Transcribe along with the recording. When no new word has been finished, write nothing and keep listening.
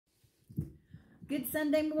Good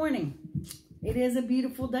Sunday morning. It is a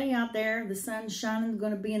beautiful day out there. The sun's shining.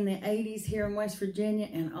 Going to be in the 80s here in West Virginia.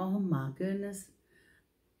 And oh my goodness,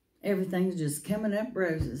 everything's just coming up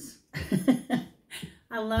roses.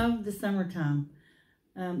 I love the summertime.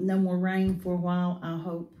 No more rain for a while, I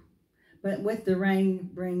hope. But with the rain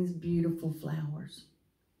brings beautiful flowers.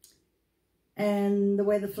 And the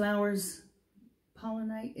way the flowers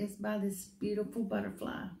pollinate is by this beautiful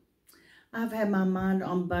butterfly. I've had my mind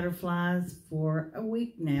on butterflies for a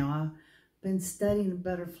week now. I've been studying a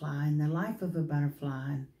butterfly and the life of a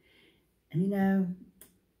butterfly. And you know,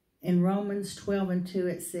 in Romans 12:2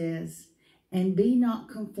 it says, "And be not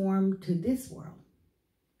conformed to this world,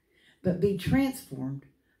 but be transformed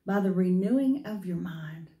by the renewing of your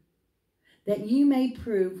mind, that you may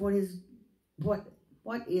prove what is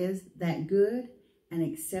that good and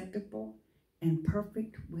acceptable and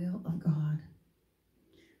perfect will of God."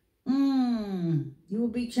 You will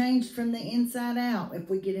be changed from the inside out if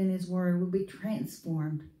we get in His Word. We'll be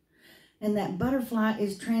transformed. And that butterfly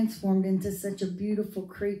is transformed into such a beautiful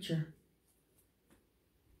creature.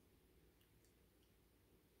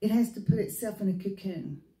 It has to put itself in a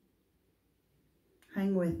cocoon.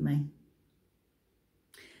 Hang with me.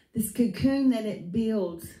 This cocoon that it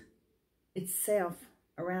builds itself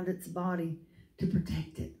around its body to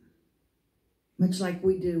protect it. Much like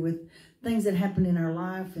we do with things that happen in our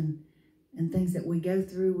life and things that we go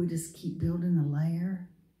through, we just keep building a layer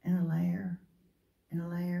and a layer and a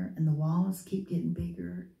layer, and the walls keep getting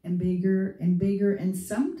bigger and bigger and bigger, and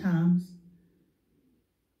sometimes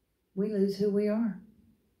we lose who we are.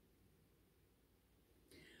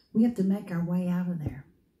 We have to make our way out of there.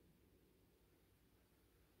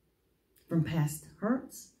 From past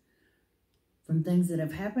hurts, from things that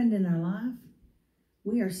have happened in our life,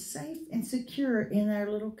 we are safe and secure in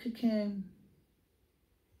our little cocoon.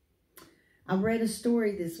 I read a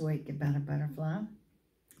story this week about a butterfly.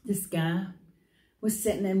 This guy was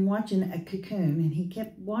sitting and watching a cocoon, and he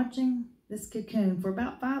kept watching this cocoon for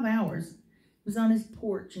about 5 hours. He was on his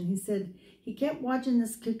porch, and he said he kept watching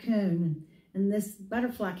this cocoon, and this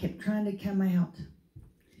butterfly kept trying to come out.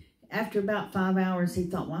 After about 5 hours, he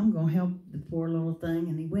thought, well, I'm going to help the poor little thing,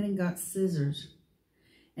 and he went and got scissors,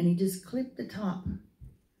 and he just clipped the top.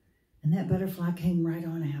 And that butterfly came right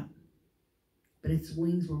on out. But its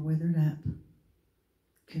wings were withered up.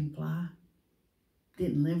 Couldn't fly.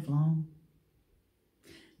 Didn't live long.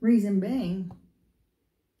 Reason being,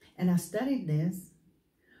 and I studied this,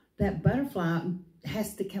 that butterfly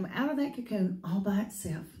has to come out of that cocoon all by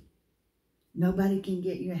itself. Nobody can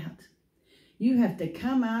get you out. You have to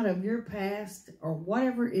come out of your past or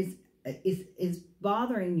whatever is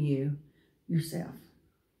bothering you yourself.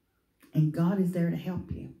 And God is there to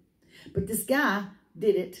help you. But this guy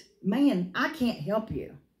did it. Man, I can't help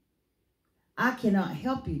you. I cannot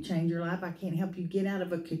help you change your life. I can't help you get out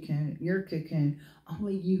of a cocoon, your cocoon.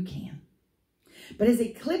 Only you can. But as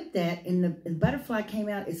he clipped that and the butterfly came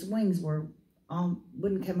out, its wings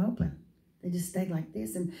wouldn't come open. They just stayed like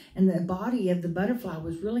this. And the body of the butterfly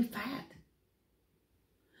was really fat.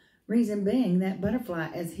 Reason being, that butterfly,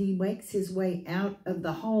 as he wakes his way out of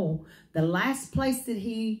the hole, the last place that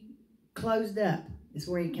he closed up is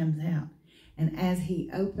where he comes out. And as he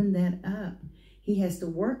opened that up, he has to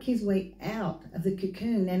work his way out of the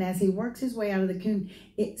cocoon. And as he works his way out of the cocoon,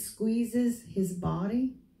 it squeezes his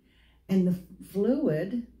body, and the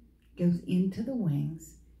fluid goes into the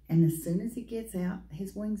wings. And as soon as he gets out,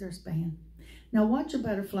 his wings are spanned. Now watch a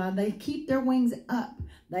butterfly. They keep their wings up.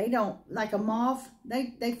 They don't, like a moth,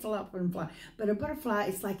 they flop and fly. But a butterfly,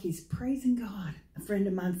 it's like he's praising God. A friend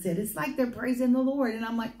of mine said, it's like they're praising the Lord. And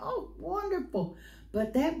I'm like, oh, wonderful.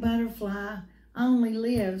 But that butterfly only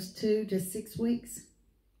lives 2 to 6 weeks.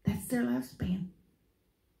 That's their lifespan.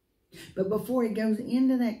 But before he goes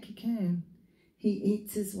into that cocoon, he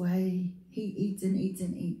eats his way. He eats and eats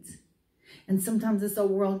and eats. And sometimes this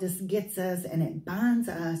old world just gets us and it binds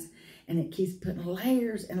us. And it keeps putting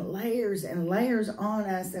layers and layers and layers on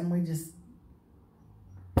us. And we just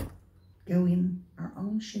go in our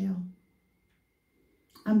own shell.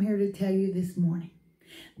 I'm here to tell you this morning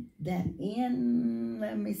that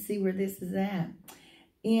let me see where this is at.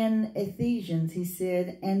 In Ephesians, he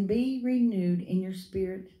said, and be renewed in your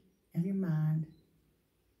spirit and your mind.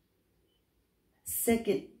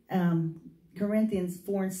 2 Corinthians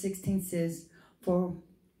 4:16 says, for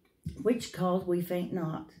which cause we faint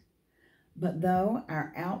not. But though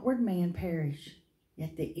our outward man perish,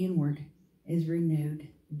 yet the inward is renewed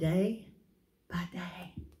day by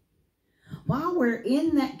day. While we're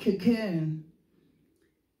in that cocoon,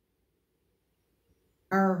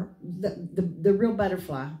 the real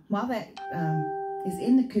butterfly, while that is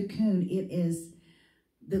in the cocoon, it is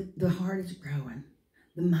The heart is growing.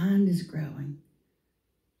 The mind is growing.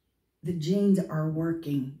 The genes are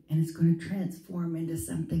working, and it's going to transform into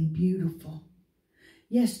something beautiful.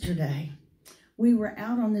 Yesterday, we were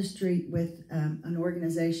out on the street with an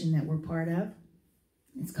organization that we're part of.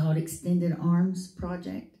 It's called Extended Arms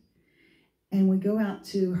Project. And we go out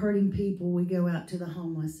to hurting people. We go out to the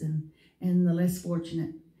homeless and the less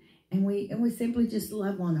fortunate. And we simply just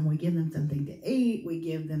love on them. We give them something to eat. We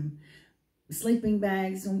give them sleeping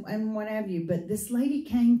bags and what have you. But this lady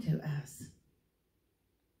came to us.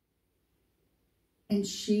 And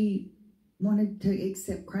she wanted to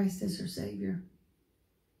accept Christ as her Savior.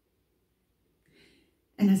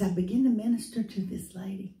 And as I began to minister to this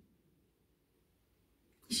lady,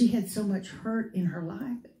 she had so much hurt in her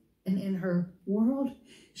life and in her world.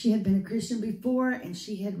 She had been a Christian before, and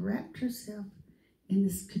she had wrapped herself in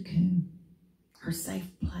this cocoon, her safe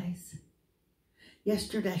place.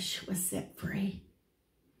 Yesterday, she was set free.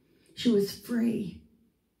 She was free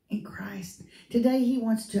in Christ. Today, he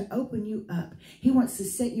wants to open you up. He wants to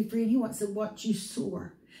set you free, and he wants to watch you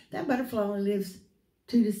soar. That butterfly only lives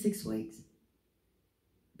 2 to 6 weeks.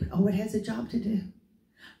 But oh, it has a job to do.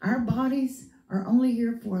 Our bodies are only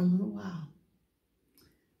here for a little while.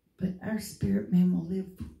 But our spirit man will live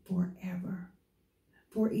forever,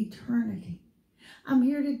 for eternity. I'm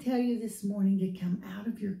here to tell you this morning to come out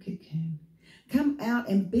of your cocoon. Come out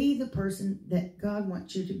and be the person that God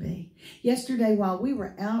wants you to be. Yesterday, while we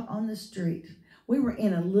were out on the street, we were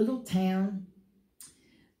in a little town,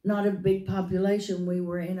 not a big population. We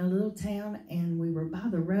were in a little town, and we were by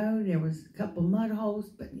the road. There was a couple mud holes,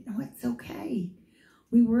 but you know, it's okay.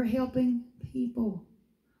 We were helping people.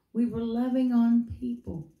 We were loving on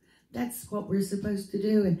people. That's what we're supposed to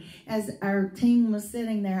do. And as our team was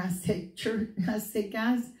sitting there, I said,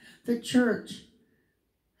 guys, the church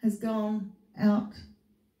has gone out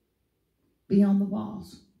beyond the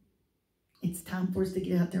walls. It's time for us to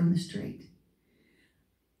get out there on the street.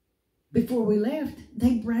 Before we left,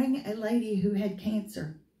 they brought a lady who had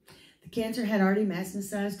cancer. The cancer had already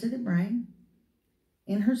metastasized to the brain.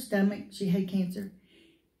 In her stomach, she had cancer.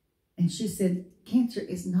 And she said, cancer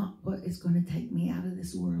is not what is going to take me out of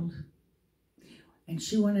this world. And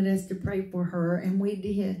she wanted us to pray for her, and we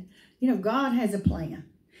did. You know, God has a plan.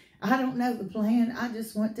 I don't know the plan. I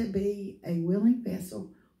just want to be a willing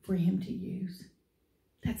vessel for him to use.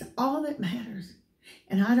 That's all that matters.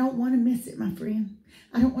 And I don't want to miss it, my friend.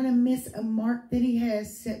 I don't want to miss a mark that he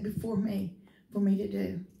has set before me for me to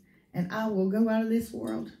do. And I will go out of this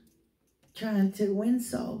world trying to win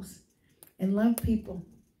souls and love people.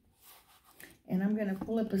 And I'm going to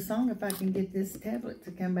pull up a song if I can get this tablet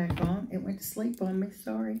to come back on. It went to sleep on me,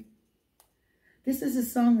 sorry. This is a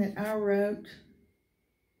song that I wrote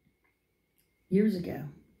years ago.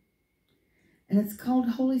 And it's called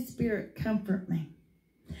Holy Spirit, Comfort Me.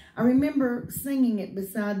 I remember singing it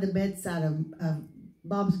beside the bedside of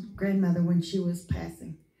Bob's grandmother when she was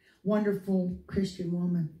passing. Wonderful Christian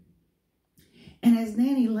woman. And as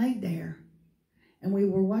Nanny laid there and we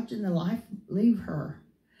were watching the life leave her,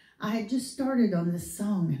 I had just started on this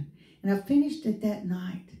song, and I finished it that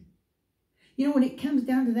night. You know, when it comes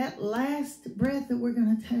down to that last breath that we're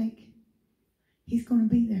going to take, he's going to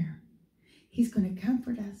be there. He's going to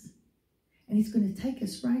comfort us, and he's going to take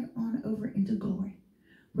us right on over into glory,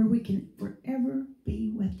 where we can forever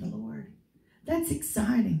be with the Lord. That's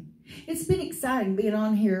exciting. It's been exciting being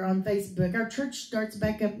on here on Facebook. Our church starts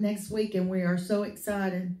back up next week, and we are so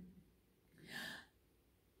excited.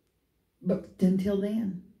 But until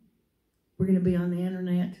then, we're going to be on the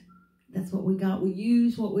internet. That's what we got. We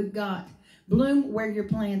use what we've got. Bloom where you're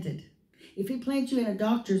planted. If he plants you in a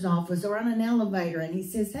doctor's office or on an elevator and he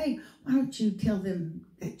says, hey, why don't you tell them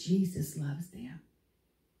that Jesus loves them?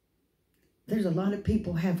 There's a lot of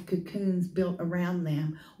people have cocoons built around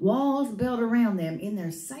them, walls built around them in their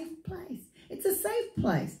safe place. It's a safe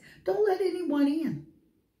place. Don't let anyone in.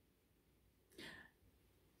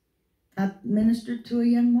 I ministered to a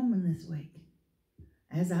young woman this week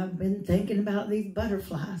as I've been thinking about these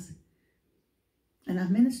butterflies. And I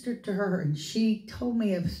ministered to her, and she told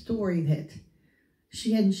me a story that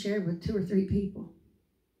she hadn't shared with 2 or 3 people.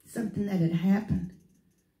 Something that had happened,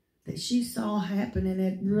 that she saw happen, and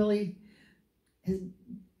it really has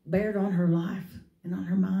bared on her life and on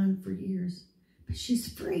her mind for years. But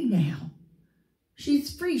she's free now.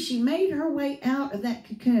 She's free. She made her way out of that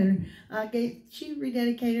cocoon. She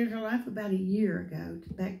rededicated her life about a year ago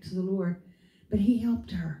back to the Lord. But he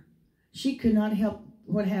helped her. She could not help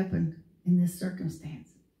what happened in this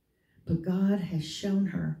circumstance. But God has shown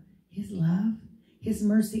her his love, his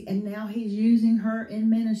mercy, and now he's using her in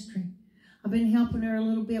ministry. I've been helping her a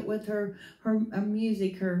little bit with her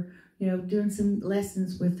music, her doing some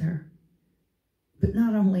lessons with her. But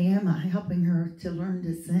not only am I helping her to learn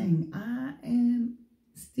to sing, I am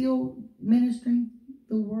still ministering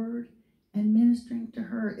the word and ministering to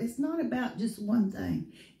her. It's not about just one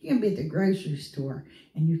thing. You can be at the grocery store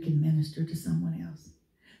and you can minister to someone else.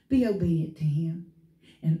 Be obedient to him.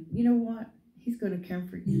 And you know what? He's going to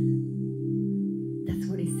comfort you. That's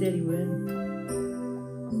what he said he would.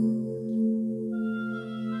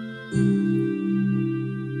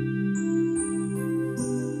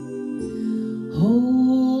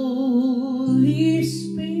 Holy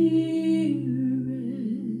Spirit,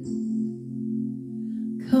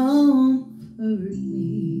 comfort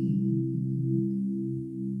me.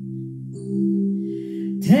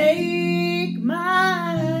 Take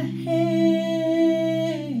my hand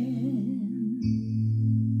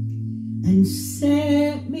and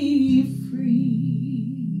set me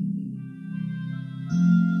free.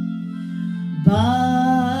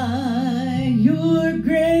 By your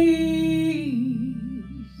grace,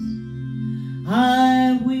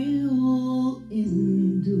 I will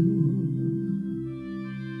endure.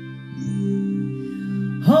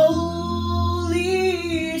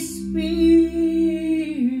 Holy Spirit,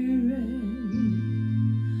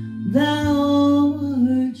 thou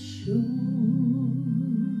art sure.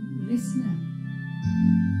 Listen up.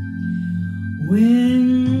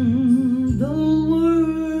 When the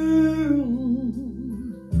world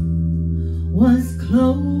was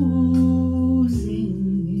closing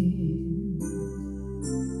in,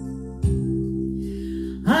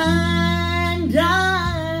 and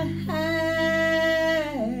I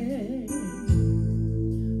had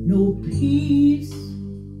no peace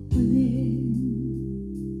within,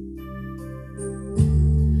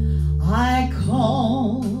 I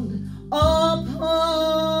called upon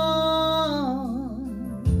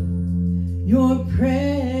your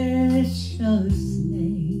precious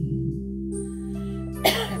name,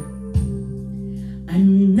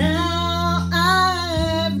 and now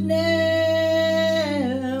I've never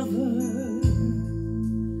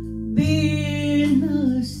been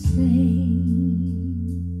the same.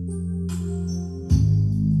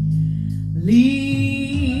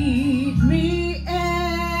 Lead me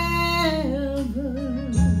ever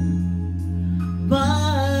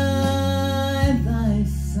by thy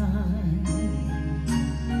side.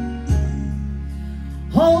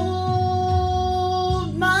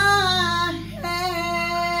 Hold my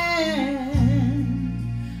hand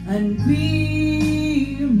and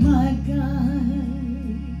be my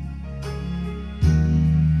guide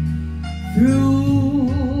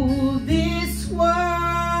through this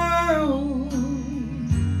world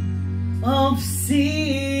of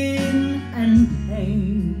sin and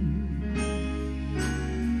pain.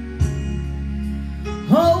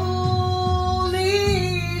 Holy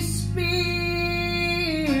Spirit,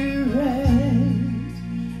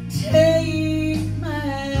 take my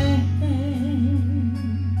hand.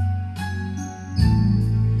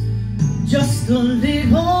 Just a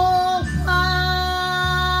little while,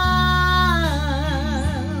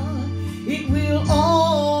 it will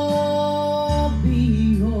all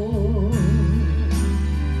be yours,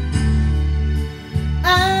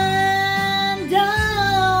 and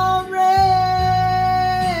I'll rest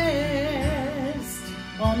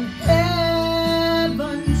on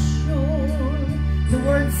heaven's shore. The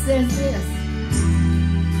word says this: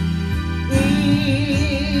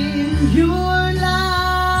 in your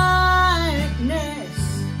likeness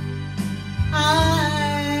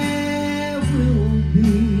I will be.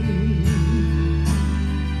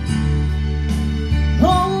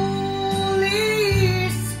 Holy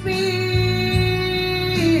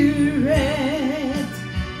Spirit,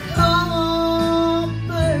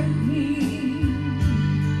 comfort me.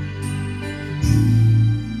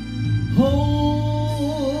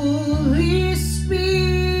 Holy Spirit,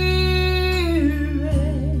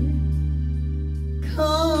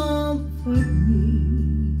 comfort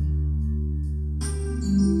me.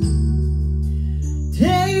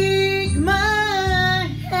 Take my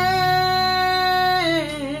hand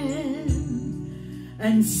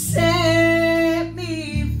and set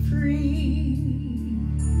me free.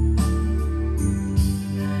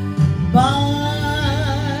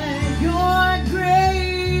 By your grace,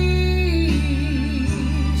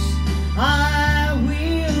 I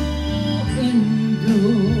will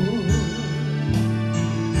endure.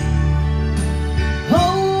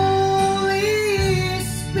 Holy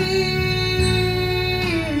Spirit,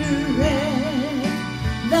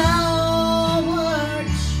 thou art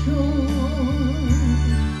sure.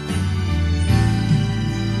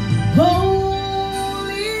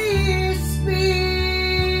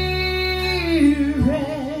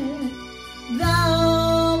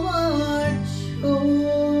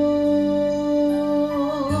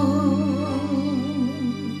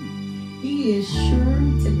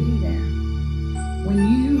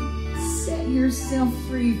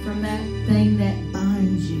 free from that thing that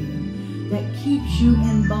binds you, that keeps you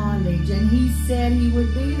in bondage. And he said he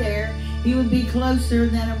would be there. He would be closer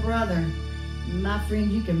than a brother. My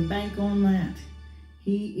friend, you can bank on that.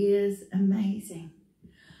 He is amazing.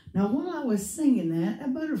 Now, while I was singing that, a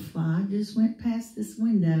butterfly just went past this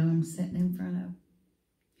window I'm sitting in front of.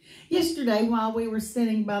 Yesterday, while we were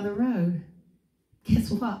sitting by the road,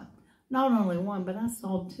 guess what? Not only one, but I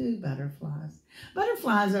saw 2 butterflies.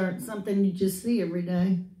 Butterflies aren't something you just see every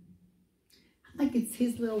day. I think it's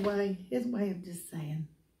his way of just saying,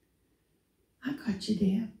 I got you,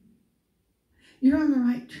 Deb. You're on the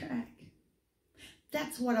right track.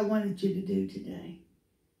 That's what I wanted you to do today.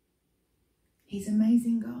 He's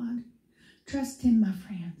amazing God. Trust him, my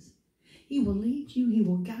friends. He will lead you, he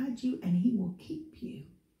will guide you, and he will keep you.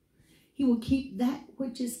 He will keep that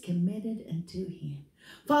which is committed unto him.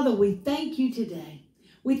 Father, we thank you today.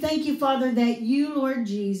 We thank you, Father, that you, Lord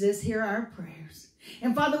Jesus, hear our prayers.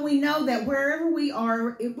 And Father, we know that wherever we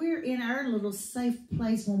are, if we're in our little safe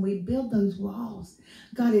place when we build those walls,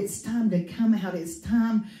 God, it's time to come out. It's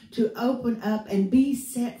time to open up and be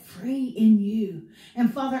set free in you.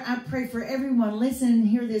 And Father, I pray for everyone listening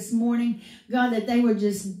here this morning, God, that they would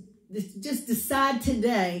just decide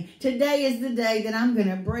today. Today is the day that I'm going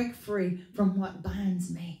to break free from what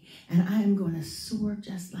binds me. And I am going to soar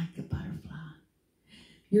just like a butterfly.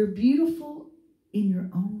 You're beautiful in your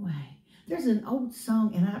own way. There's an old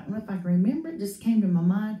song, and I don't know if I can remember it, just came to my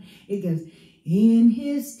mind. It goes, in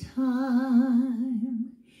his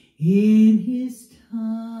time, he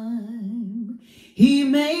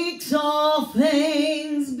makes all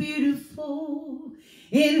things beautiful.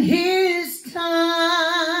 In his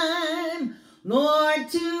time, Lord,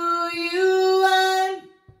 to you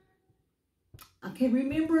I can't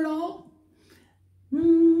remember it all.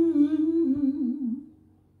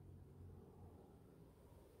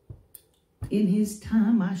 In his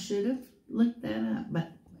time, I should have looked that up,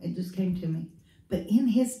 but it just came to me. But in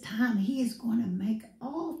his time, he is going to make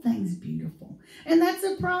all things beautiful. And that's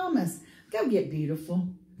a promise. Go get beautiful.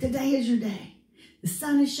 Today is your day. The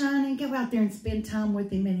sun is shining. Go out there and spend time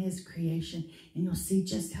with him in his creation. And you'll see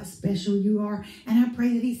just how special you are. And I pray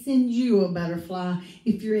that he sends you a butterfly.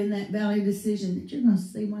 If you're in that valley decision, that you're going to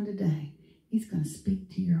see one today. He's going to speak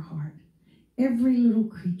to your heart. Every little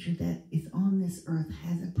creature that is on this earth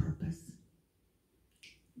has a purpose.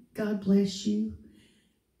 God bless you.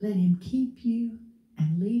 Let him keep you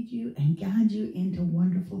and lead you and guide you into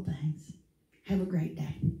wonderful things. Have a great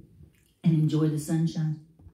day and enjoy the sunshine.